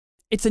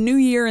It's a new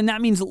year, and that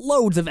means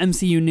loads of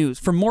MCU news.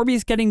 From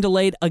Morbius getting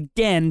delayed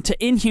again to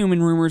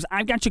Inhuman rumors,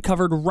 I've got you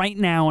covered right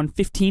now on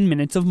 15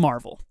 Minutes of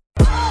Marvel.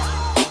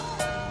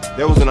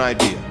 There was an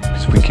idea.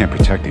 Because if we can't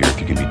protect the Earth,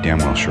 you can be damn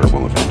well sure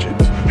we'll avenge it.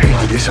 Been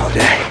like this all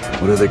day.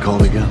 What are they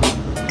called again?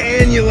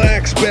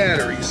 Annulax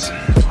batteries.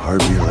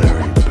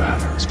 Harbulary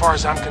batteries. As far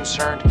as I'm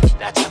concerned,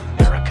 that's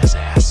America's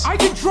ass. I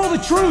control the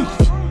truth.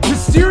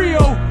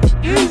 Mysterio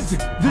is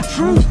the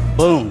truth.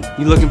 Boom.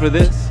 You looking for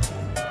this?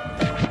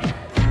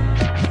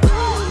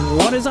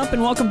 What is up,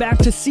 and welcome back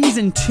to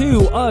Season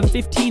 2 of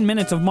 15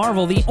 Minutes of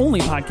Marvel, the only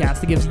podcast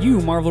that gives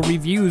you Marvel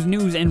reviews,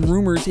 news, and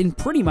rumors in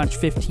pretty much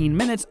 15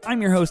 minutes.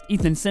 I'm your host,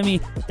 Ethan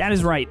Simi. That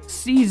is right,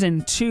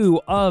 Season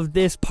 2 of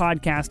this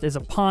podcast is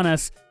upon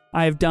us.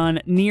 I've done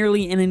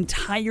nearly an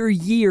entire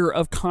year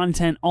of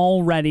content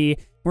already.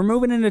 We're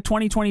moving into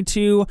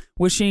 2022,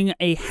 wishing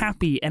a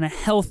happy and a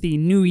healthy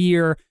new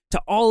year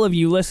to all of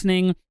you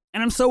listening,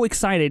 and I'm so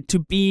excited to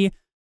be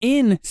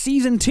in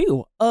Season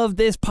 2 of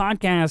this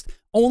podcast.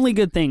 Only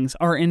good things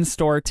are in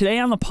store. Today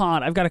on the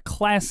pod, I've got a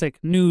classic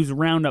news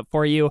roundup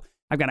for you.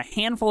 I've got a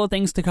handful of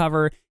things to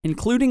cover,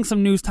 including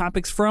some news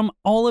topics from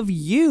all of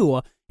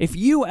you. If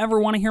you ever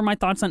want to hear my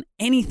thoughts on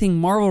anything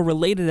Marvel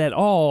related at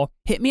all,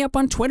 hit me up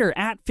on Twitter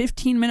at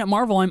 15Minute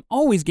Marvel. I'm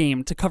always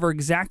game to cover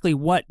exactly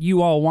what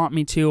you all want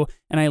me to,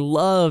 and I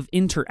love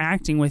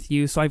interacting with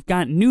you. So I've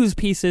got news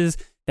pieces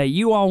that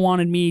you all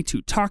wanted me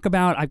to talk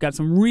about. I've got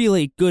some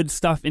really good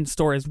stuff in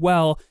store as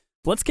well.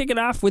 Let's kick it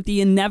off with the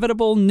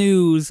inevitable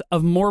news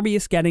of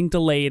Morbius getting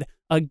delayed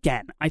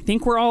again. I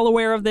think we're all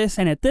aware of this,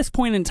 and at this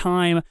point in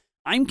time,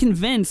 I'm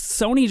convinced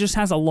Sony just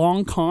has a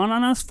long con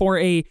on us for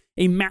a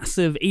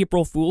massive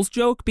April Fool's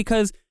joke,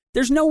 because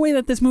there's no way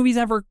that this movie's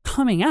ever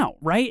coming out,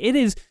 right? It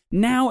is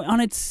now on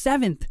its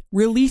 7th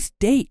release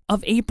date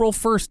of April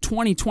 1st,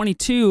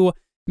 2022,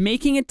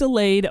 making it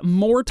delayed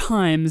more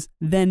times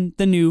than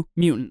the New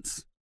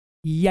Mutants.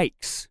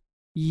 Yikes.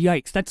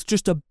 Yikes. That's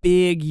just a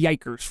big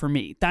yikers for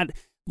me.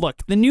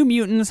 Look, the New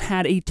Mutants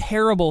had a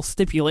terrible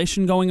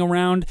stipulation going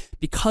around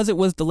because it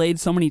was delayed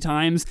so many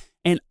times,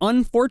 and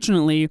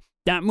unfortunately,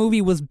 that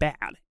movie was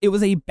bad. It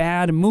was a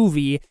bad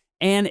movie,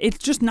 and it's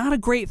just not a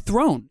great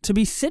throne to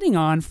be sitting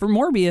on for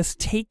Morbius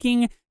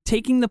taking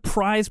the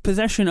prized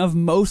possession of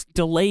most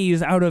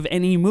delays out of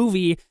any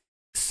movie.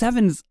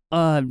 7's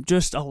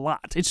just a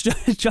lot. It's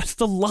just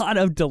a lot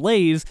of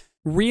delays.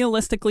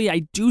 Realistically,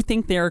 I do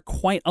think there are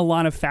quite a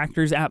lot of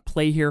factors at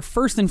play here.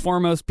 First and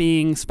foremost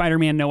being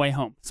Spider-Man No Way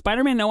Home.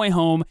 Spider-Man No Way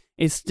Home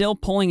is still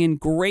pulling in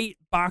great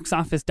box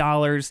office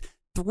dollars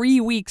 3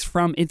 weeks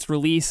from its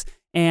release.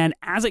 And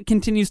as it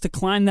continues to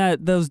climb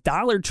those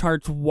dollar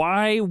charts,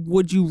 why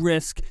would you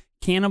risk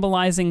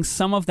cannibalizing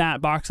some of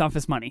that box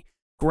office money?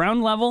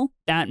 Ground level,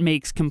 that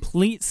makes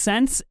complete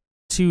sense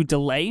to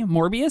delay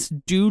Morbius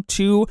due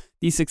to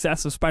the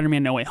success of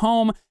Spider-Man No Way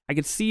Home. I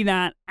could see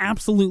that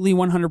absolutely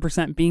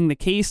 100% being the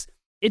case.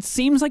 It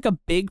seems like a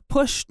big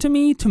push to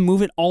me to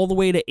move it all the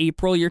way to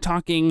April. You're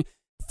talking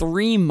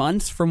 3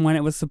 months from when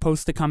it was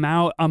supposed to come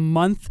out, a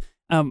month,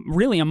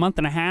 really a month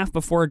and a half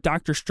before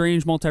Doctor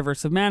Strange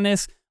Multiverse of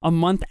Madness, a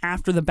month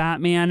after the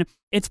Batman.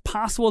 It's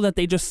possible that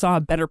they just saw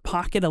a better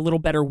pocket, a little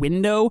better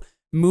window,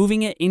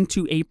 moving it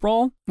into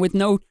April with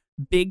no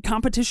big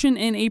competition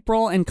in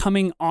April and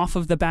coming off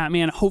of the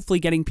Batman, hopefully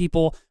getting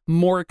people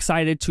more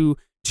excited to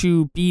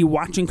be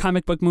watching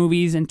comic book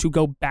movies and to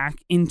go back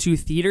into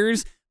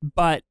theaters.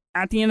 But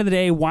at the end of the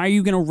day, why are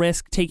you going to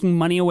risk taking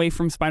money away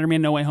from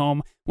Spider-Man No Way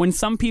Home when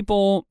some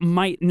people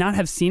might not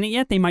have seen it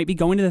yet? They might be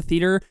going to the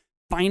theater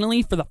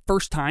finally for the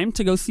first time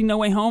to go see No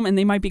Way Home, and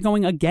they might be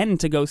going again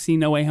to go see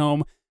No Way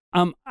Home.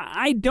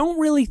 I don't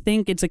really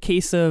think it's a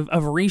case of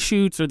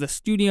reshoots or the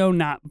studio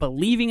not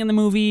believing in the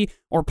movie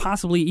or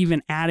possibly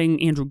even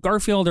adding Andrew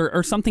Garfield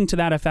or something to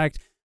that effect.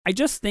 I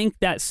just think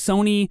that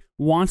Sony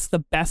wants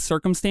the best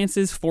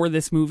circumstances for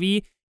this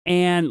movie.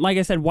 And like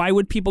I said, why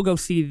would people go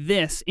see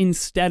this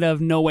instead of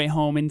No Way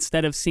Home,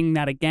 instead of seeing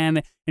that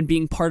again and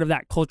being part of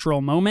that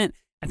cultural moment?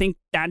 I think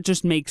that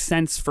just makes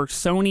sense for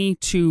Sony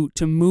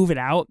to move it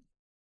out.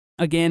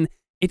 Again,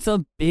 it's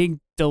a big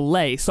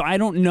delay, so I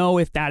don't know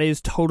if that is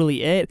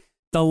totally it.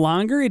 The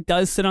longer it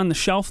does sit on the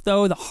shelf,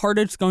 though, the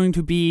harder it's going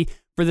to be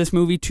for this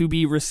movie to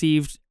be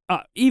received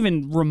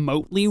even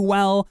remotely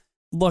well.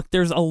 Look,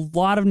 there's a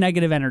lot of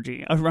negative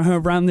energy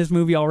around this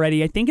movie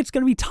already. I think it's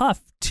going to be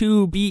tough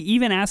to be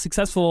even as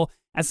successful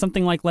as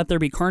something like Let There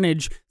Be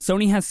Carnage.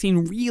 Sony has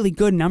seen really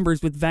good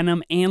numbers with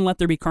Venom and Let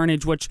There Be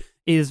Carnage, which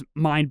is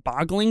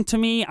mind-boggling to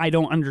me. I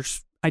don't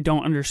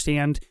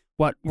understand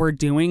what we're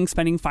doing,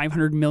 spending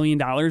 $500 million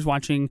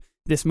watching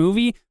this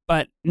movie,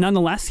 but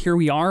nonetheless, here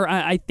we are.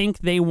 I think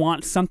they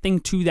want something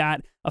to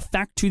that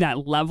effect, to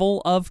that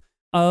level of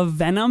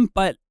Venom,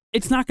 but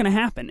it's not going to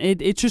happen.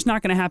 It's just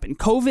not going to happen.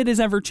 COVID is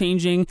ever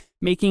changing,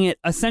 making it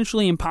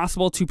essentially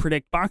impossible to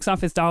predict box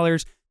office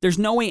dollars. There's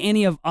no way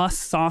any of us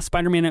saw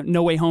Spider-Man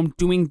No Way Home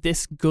doing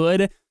this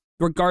good,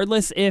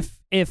 regardless if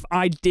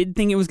I did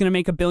think it was going to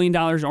make $1 billion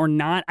or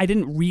not. I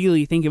didn't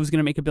really think it was going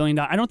to make $1 billion.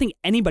 I don't think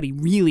anybody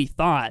really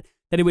thought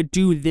that it would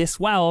do this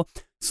well.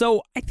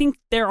 So I think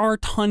there are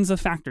tons of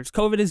factors.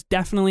 COVID is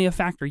definitely a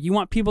factor. You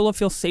want people to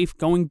feel safe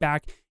going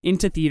back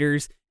into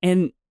theaters,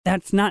 and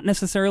that's not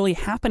necessarily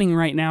happening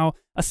right now,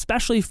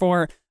 especially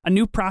for a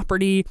new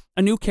property,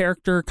 a new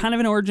character, kind of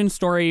an origin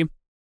story,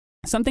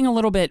 something a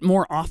little bit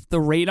more off the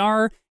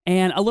radar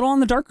and a little on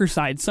the darker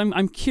side. So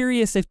I'm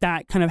curious if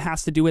that kind of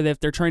has to do with it, if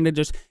they're trying to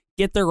just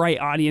get the right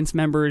audience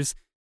members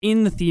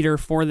in the theater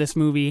for this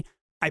movie.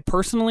 I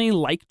personally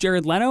like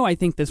Jared Leto. I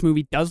think this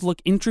movie does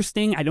look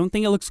interesting. I don't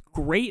think it looks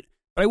great,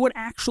 but I would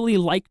actually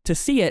like to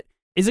see it.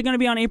 Is it going to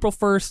be on April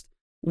 1st?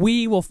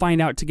 We will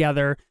find out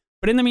together.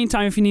 But in the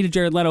meantime, if you need a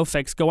Jared Leto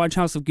fix, go watch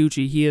House of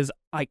Gucci. He is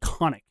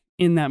iconic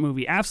in that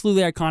movie.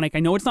 Absolutely iconic. I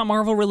know it's not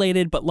Marvel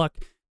related, but look,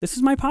 this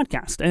is my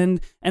podcast, and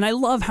I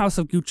love House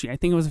of Gucci. I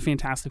think it was a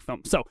fantastic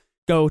film. So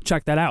go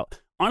check that out.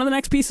 On to the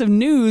next piece of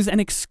news, an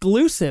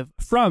exclusive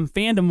from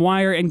Fandom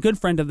Wire and good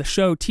friend of the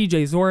show,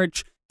 TJ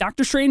Zorich.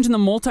 Doctor Strange in the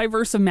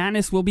Multiverse of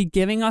Madness will be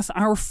giving us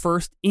our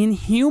first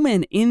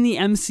Inhuman in the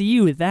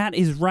MCU. That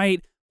is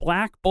right.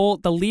 Black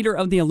Bolt, the leader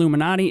of the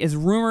Illuminati, is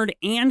rumored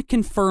and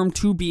confirmed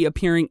to be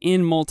appearing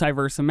in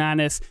Multiverse of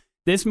Madness.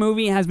 This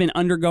movie has been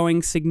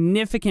undergoing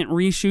significant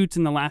reshoots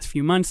in the last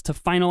few months to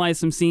finalize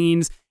some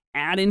scenes,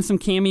 add in some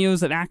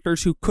cameos of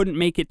actors who couldn't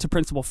make it to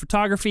principal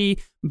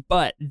photography,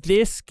 but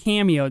this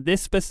cameo,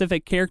 this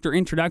specific character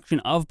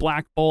introduction of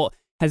Black Bolt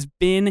has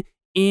been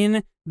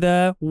in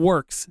the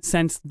works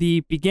since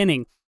the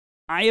beginning.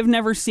 I have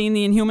never seen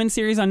the Inhuman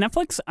series on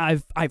Netflix.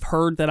 I've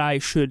heard that I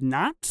should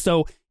not.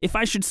 So if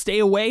I should stay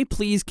away,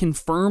 please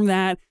confirm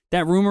that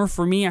rumor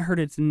for me. I heard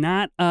it's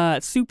not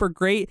super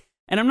great,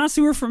 and I'm not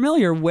super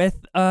familiar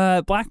with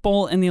Black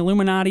Bolt and the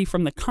Illuminati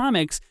from the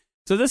comics.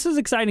 So this is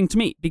exciting to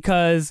me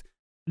because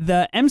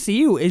the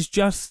MCU is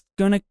just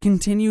going to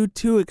continue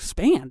to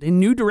expand in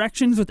new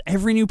directions with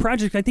every new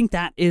project. I think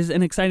that is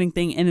an exciting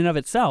thing in and of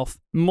itself.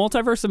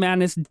 Multiverse of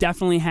Madness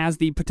definitely has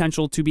the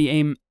potential to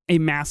be a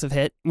massive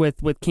hit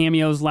with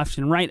cameos left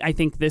and right. I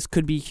think this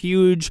could be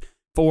huge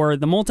for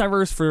the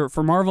multiverse,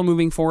 for Marvel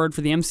moving forward,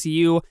 for the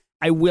MCU.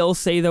 I will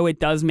say, though, it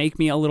does make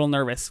me a little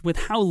nervous with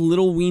how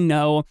little we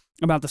know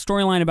about the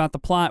storyline, about the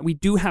plot. We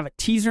do have a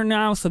teaser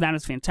now, so that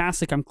is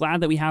fantastic. I'm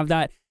glad that we have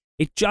that.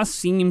 It just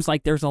seems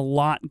like there's a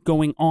lot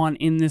going on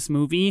in this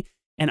movie,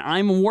 and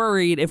I'm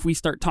worried if we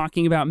start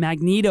talking about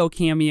Magneto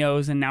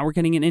cameos, and now we're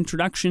getting an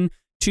introduction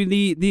to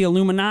the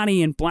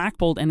Illuminati and Black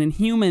Bolt and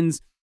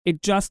Inhumans.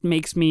 It just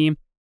makes me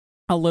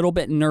a little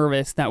bit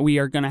nervous that we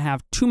are going to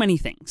have too many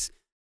things.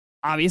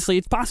 Obviously,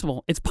 it's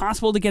possible. It's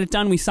possible to get it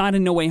done. We saw it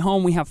in No Way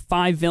Home. We have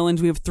 5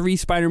 villains. We have 3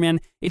 Spider-Man.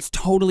 It's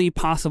totally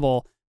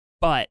possible,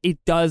 but it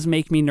does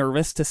make me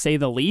nervous, to say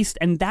the least,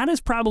 and that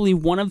is probably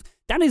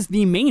that is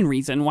the main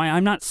reason why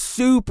I'm not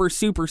super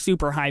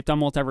hyped on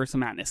Multiverse of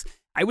Madness.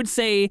 I would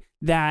say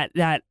that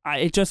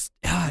it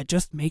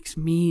just makes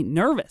me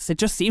nervous. It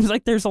just seems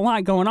like there's a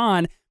lot going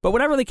on, but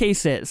whatever the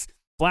case is,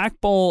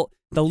 Black Bolt,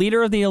 the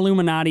leader of the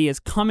Illuminati, is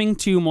coming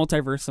to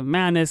Multiverse of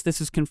Madness.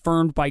 This is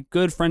confirmed by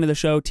good friend of the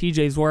show,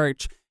 TJ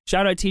Zorich.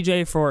 Shout out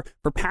TJ for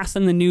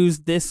passing the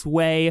news this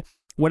way.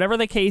 Whatever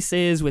the case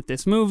is with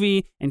this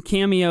movie and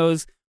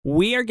cameos,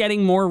 we are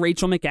getting more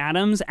Rachel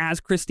McAdams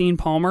as Christine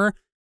Palmer.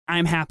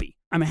 I'm happy.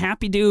 I'm a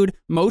happy dude.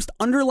 Most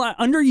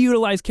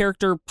underutilized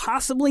character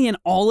possibly in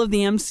all of the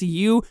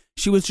MCU.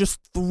 She was just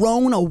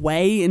thrown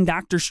away in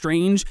Doctor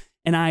Strange,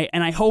 and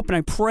I hope and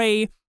I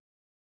pray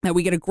that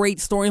we get a great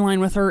storyline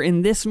with her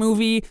in this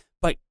movie.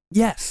 But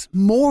yes,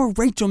 more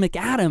Rachel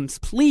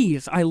McAdams,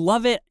 please. I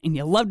love it, and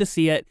you love to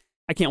see it.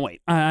 I can't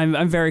wait.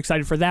 I'm very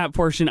excited for that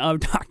portion of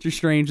Doctor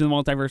Strange and the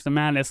Multiverse of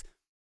Madness.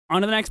 On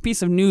to the next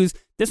piece of news.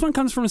 This one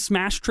comes from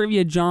Smash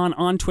Trivia John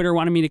on Twitter,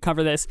 wanted me to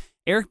cover this.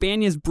 Eric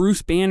Bana's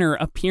Bruce Banner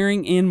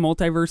appearing in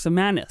Multiverse of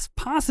Madness.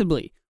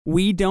 Possibly.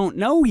 We don't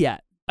know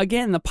yet.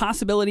 Again, the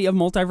possibility of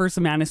Multiverse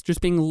of Madness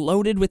just being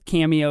loaded with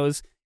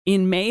cameos.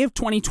 In May of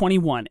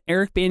 2021,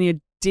 Eric Bana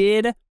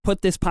did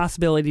put this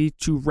possibility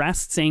to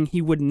rest, saying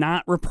he would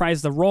not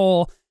reprise the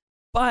role.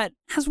 But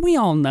as we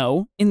all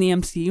know, in the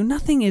MCU,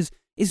 nothing is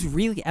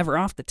really ever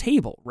off the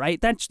table, right?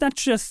 That's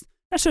just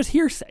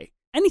hearsay.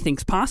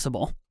 Anything's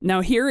possible.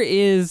 Now, here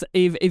is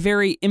a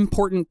very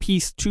important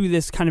piece to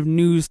this kind of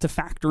news to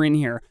factor in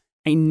here.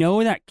 I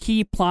know that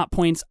key plot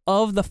points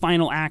of the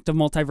final act of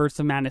Multiverse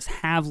of Madness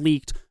have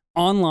leaked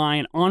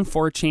online on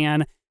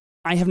 4chan.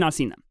 I have not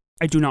seen them.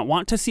 I do not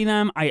want to see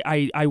them.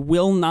 I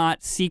will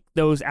not seek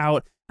those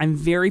out. I'm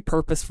very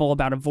purposeful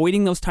about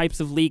avoiding those types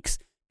of leaks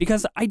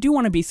because I do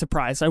want to be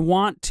surprised. I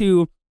want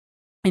to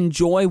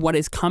enjoy what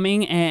is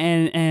coming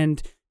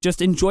and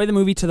just enjoy the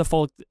movie to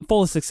the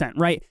fullest extent,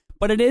 right?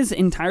 But it is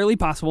entirely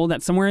possible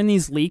that somewhere in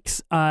these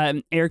leaks,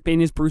 Eric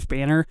Bana's Bruce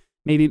Banner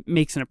maybe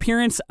makes an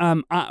appearance.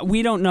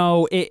 We don't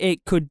know.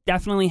 It could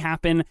definitely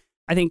happen.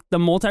 I think the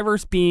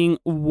multiverse being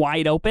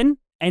wide open,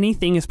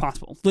 anything is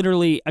possible.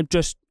 Literally,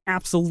 just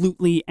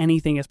absolutely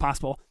anything is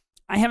possible.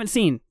 I haven't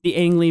seen the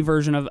Ang Lee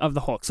version of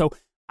the Hulk, so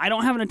I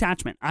don't have an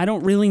attachment. I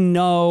don't really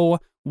know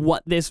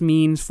what this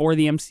means for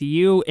the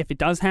MCU. If it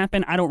does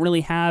happen, I don't really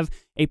have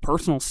a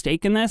personal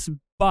stake in this,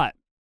 but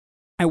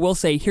I will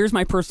say, here's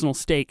my personal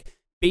stake.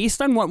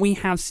 based on what we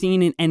have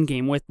seen in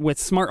Endgame with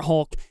Smart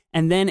Hulk,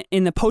 and then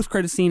in the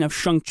post-credit scene of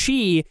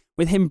Shang-Chi,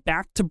 with him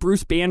back to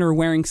Bruce Banner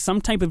wearing some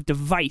type of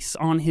device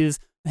on his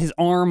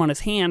arm, on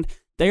his hand,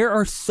 there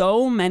are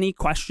so many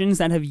questions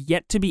that have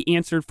yet to be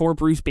answered for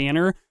Bruce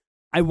Banner.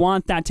 I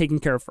want that taken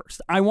care of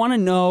first. I want to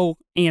know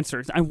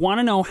answers. I want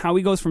to know how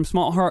he goes from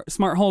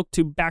Smart Hulk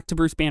to back to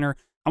Bruce Banner.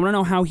 I want to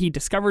know how he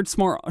discovered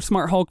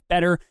Smart Hulk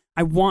better.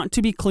 I want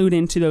to be clued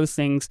into those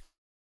things,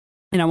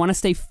 and I want to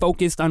stay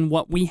focused on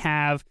what we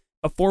have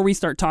before we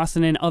start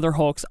tossing in other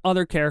Hulks,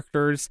 other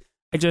characters.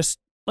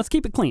 Let's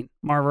keep it clean,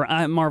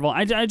 Marvel.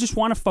 I just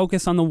want to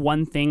focus on the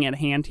one thing at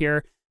hand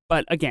here.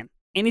 But again,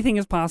 anything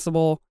is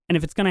possible, and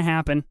if it's going to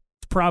happen,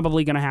 it's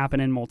probably going to happen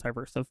in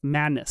Multiverse of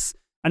Madness.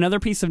 Another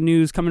piece of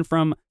news coming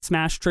from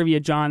Smash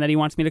Trivia John that he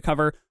wants me to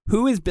cover.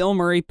 Who is Bill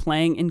Murray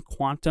playing in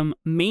Quantum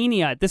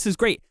Mania? This is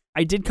great.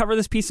 I did cover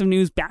this piece of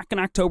news back in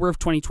October of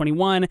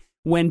 2021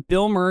 when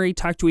Bill Murray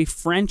talked to a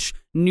French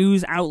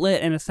news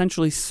outlet and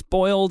essentially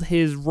spoiled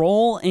his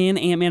role in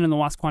Ant-Man and the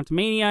Wasp: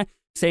 Quantumania,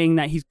 saying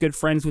that he's good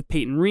friends with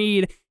Peyton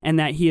Reed and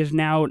that he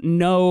now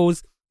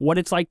knows what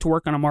it's like to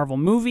work on a Marvel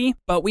movie,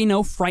 but we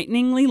know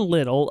frighteningly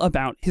little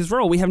about his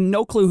role. We have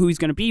no clue who he's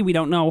going to be. We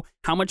don't know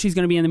how much he's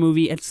going to be in the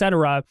movie,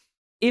 etc.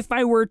 If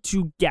I were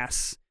to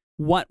guess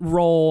what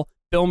role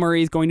Bill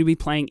Murray is going to be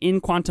playing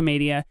in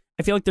Quantumania,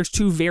 I feel like there's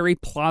two very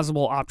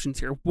plausible options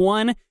here.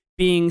 One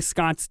being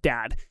Scott's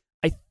dad.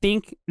 I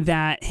think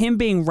that him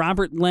being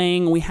Robert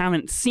Lang, we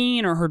haven't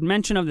seen or heard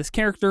mention of this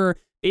character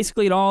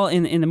basically at all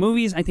in the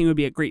movies. I think it would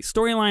be a great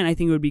storyline. I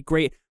think it would be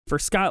great for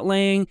Scott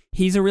Lang.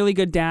 He's a really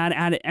good dad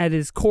at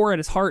his core, at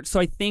his heart. So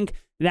I think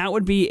that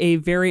would be a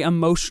very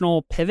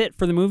emotional pivot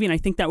for the movie, and I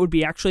think that would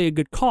be actually a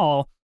good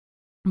call.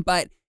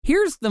 But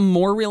here's the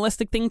more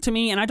realistic thing to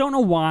me, and I don't know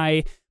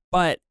why,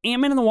 but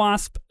Ant-Man and the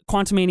Wasp: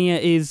 Quantumania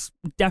is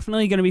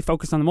definitely going to be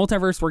focused on the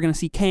multiverse. We're going to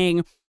see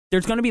Kang.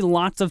 There's going to be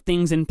lots of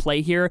things in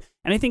play here,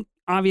 and I think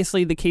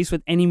obviously the case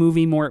with any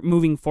movie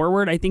moving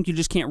forward, I think you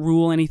just can't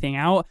rule anything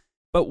out.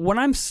 But what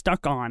I'm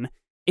stuck on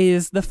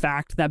is the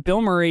fact that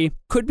Bill Murray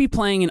could be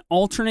playing an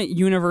alternate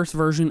universe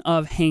version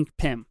of Hank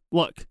Pym.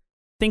 Look,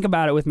 think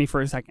about it with me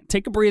for a second.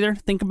 Take a breather.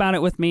 Think about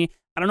it with me.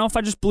 I don't know if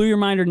I just blew your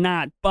mind or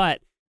not,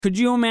 but could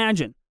you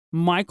imagine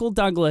Michael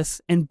Douglas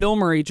and Bill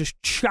Murray just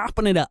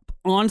chopping it up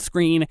on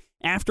screen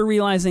after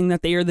realizing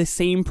that they are the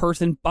same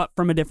person but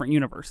from a different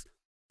universe?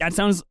 That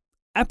sounds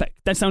epic.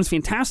 That sounds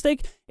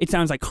fantastic. It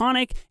sounds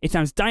iconic. It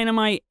sounds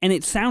dynamite. And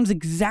it sounds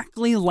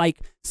exactly like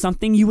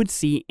something you would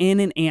see in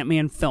an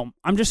Ant-Man film.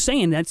 I'm just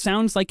saying that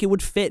sounds like it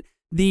would fit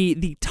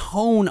the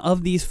tone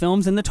of these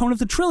films and the tone of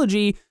the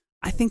trilogy.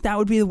 I think that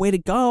would be the way to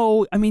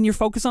go. I mean, you're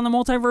focused on the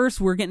multiverse.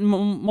 We're getting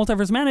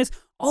Multiverse Madness.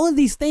 All of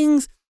these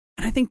things.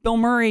 And I think Bill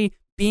Murray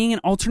being an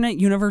alternate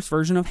universe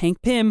version of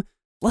Hank Pym,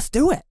 let's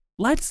do it.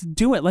 Let's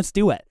do it. Let's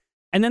do it.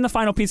 And then the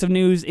final piece of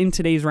news in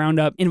today's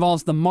roundup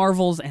involves the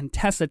Marvels and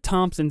Tessa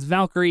Thompson's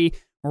Valkyrie.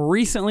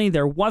 Recently,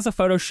 there was a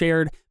photo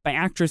shared by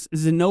actress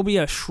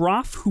Zenobia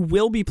Shroff, who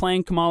will be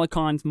playing Kamala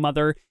Khan's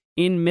mother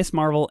in Miss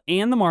Marvel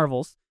and the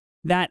Marvels,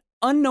 that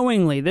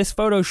unknowingly, this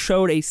photo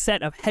showed a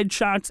set of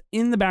headshots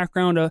in the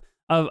background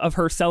of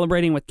her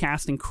celebrating with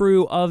cast and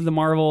crew of the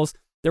Marvels.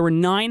 There were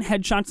 9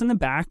 headshots in the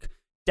back.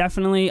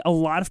 Definitely a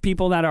lot of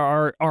people that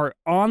are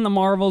on the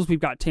Marvels. We've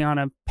got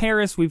Teyonah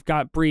Parris, we've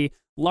got Brie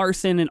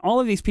Larson, and all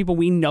of these people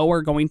we know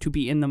are going to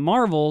be in the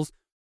Marvels.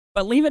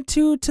 But leave it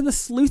to the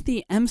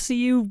sleuthy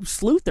MCU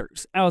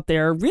sleuthers out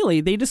there.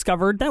 Really, they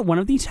discovered that one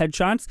of these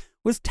headshots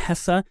was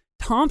Tessa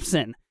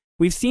Thompson.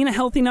 We've seen a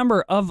healthy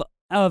number of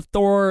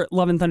Thor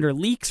Love and Thunder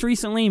leaks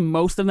recently,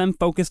 most of them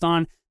focused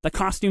on the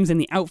costumes and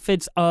the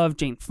outfits of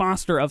Jane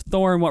Foster of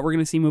Thor and what we're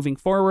going to see moving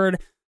forward.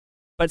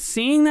 But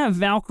seeing that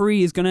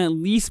Valkyrie is going to at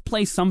least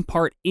play some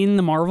part in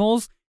the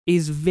Marvels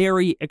is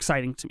very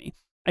exciting to me.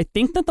 I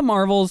think that the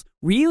Marvels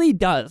really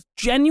does,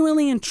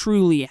 genuinely and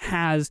truly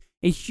has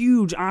a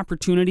huge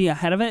opportunity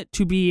ahead of it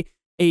to be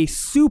a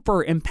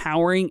super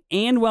empowering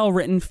and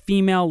well-written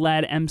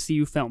female-led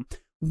MCU film,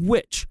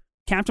 which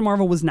Captain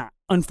Marvel was not,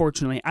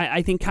 unfortunately.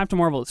 I think Captain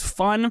Marvel is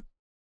fun.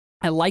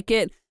 I like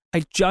it.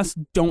 I just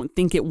don't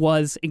think it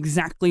was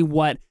exactly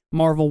what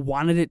Marvel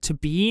wanted it to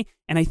be,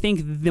 and I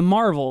think the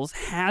Marvels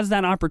has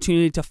that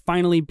opportunity to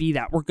finally be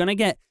that. We're going to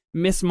get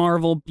Miss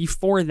Marvel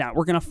before that.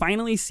 We're going to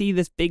finally see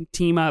this big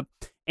team up,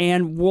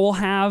 and we'll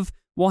have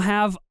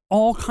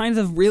all kinds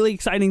of really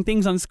exciting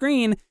things on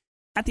screen.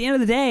 At the end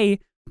of the day,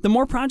 the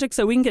more projects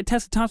that we can get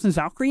Tessa Thompson's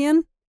Valkyrie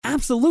in,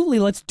 absolutely,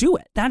 let's do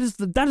it. That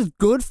is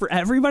good for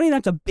everybody.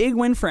 That's a big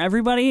win for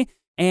everybody,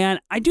 and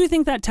I do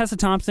think that Tessa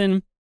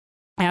Thompson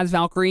as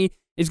Valkyrie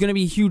is going to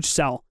be a huge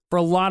sell for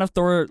a lot of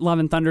Thor Love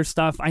and Thunder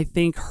stuff. I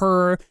think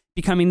her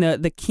becoming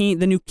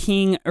the new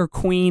king or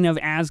queen of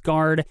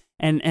Asgard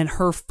and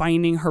her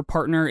finding her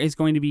partner is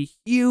going to be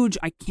huge.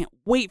 I can't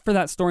wait for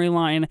that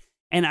storyline.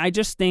 And I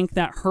just think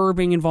that her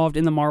being involved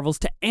in the Marvels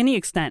to any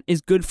extent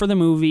is good for the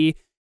movie.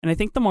 And I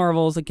think the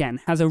Marvels, again,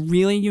 has a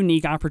really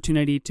unique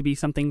opportunity to be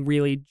something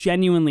really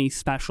genuinely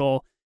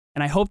special.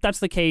 And I hope that's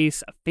the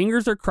case.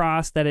 Fingers are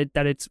crossed that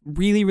it's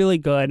really, really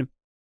good.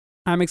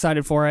 I'm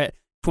excited for it.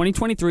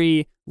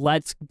 2023,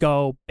 let's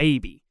go,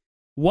 baby.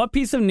 What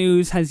piece of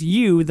news has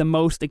you the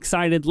most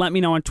excited? Let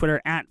me know on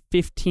Twitter at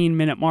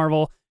 15Minute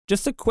Marvel.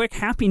 Just a quick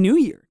Happy New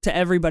Year to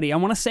everybody. I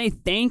want to say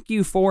thank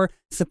you for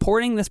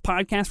supporting this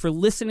podcast, for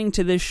listening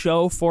to this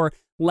show, for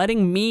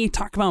letting me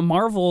talk about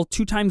Marvel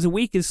 2 times a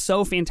week is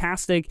so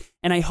fantastic.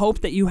 And I hope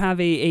that you have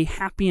a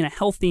happy and a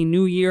healthy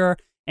new year.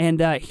 And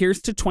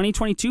here's to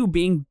 2022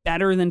 being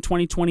better than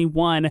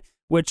 2021,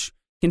 which,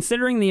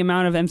 considering the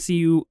amount of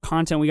MCU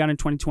content we got in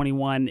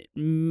 2021,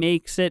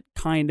 makes it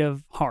kind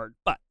of hard.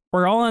 But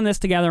we're all in this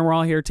together. We're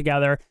all here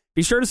together.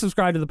 Be sure to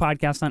subscribe to the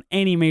podcast on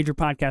any major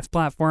podcast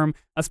platform.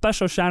 A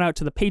special shout out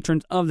to the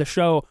patrons of the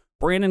show: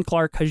 Brandon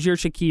Clark, Hajir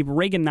Shakib,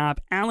 Reagan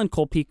Knopp, Alan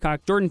Cole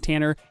Peacock, Jordan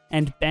Tanner,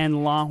 and Ben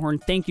Lawhorn.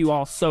 Thank you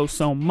all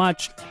so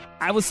much.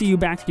 I will see you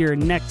back here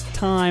next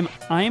time.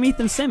 I am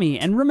Ethan Simi,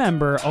 and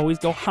remember, always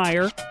go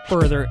higher,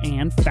 further,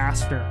 and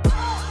faster.